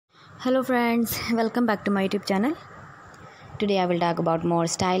Hello friends, welcome back to my YouTube channel. Today I will talk about more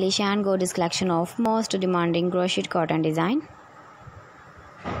stylish and gorgeous collection of most demanding crochet cotton design.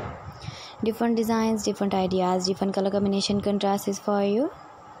 Different designs, different ideas, different color combination contrasts for you.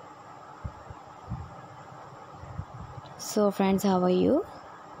 So friends, how are you?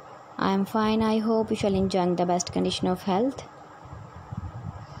 I am fine. I hope you shall enjoy the best condition of health.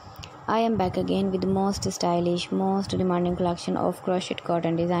 I am back again with the most stylish, most demanding collection of crochet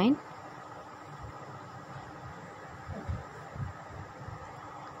cotton design.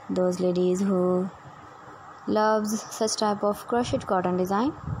 Those ladies who loves such type of crochet cotton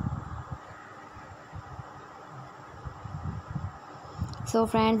design. So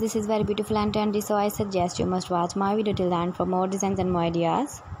friends, this is very beautiful and trendy, so I suggest you must watch my video till the end for more designs and more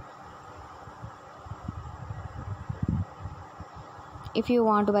ideas. If you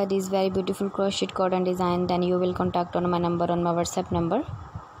want to buy this very beautiful crochet cotton design, then you will contact on my number, on my WhatsApp number.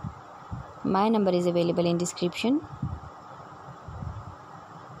 My number is available in description.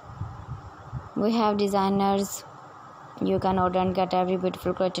 We have designers. You can order and get every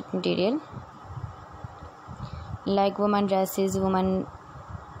beautiful crochet material like woman dresses, woman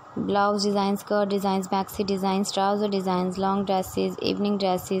blouse designs, skirt designs, maxi designs, trouser designs, long dresses, evening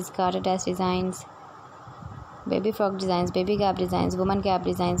dresses, garter dress designs, baby frock designs, baby cap designs, woman cap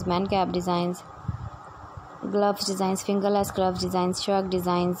designs, man cap designs, gloves designs, fingerless gloves designs, shirt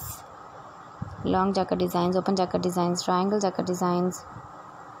designs, long jacket designs, open jacket designs, triangle jacket designs,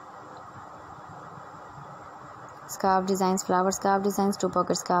 scarf designs, flower scarf designs, two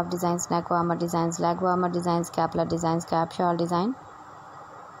pocket scarf designs, neck warmer designs, leg warmer designs, caplet designs, cap shawl design,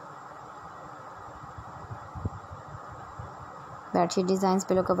 bedsheet designs,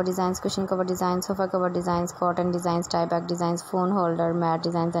 pillow cover designs, cushion cover designs, sofa cover designs, cotton designs, tie back designs, phone holder, mat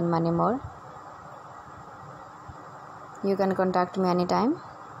designs, and many more. You can contact me anytime.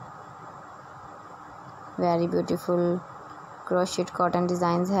 Very beautiful crochet cotton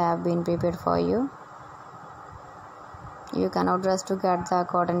designs have been prepared for you. You can order us to get the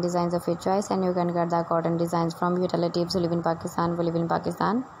cotton designs of your choice, and you can get the cotton designs from your relatives who live in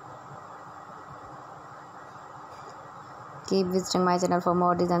Pakistan, Keep visiting my channel for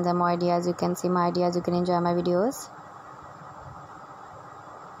more designs and more ideas. You can see my ideas, you can enjoy my videos.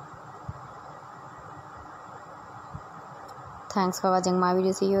 Thanks for watching my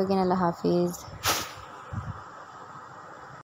video. See you again. Allah Hafiz.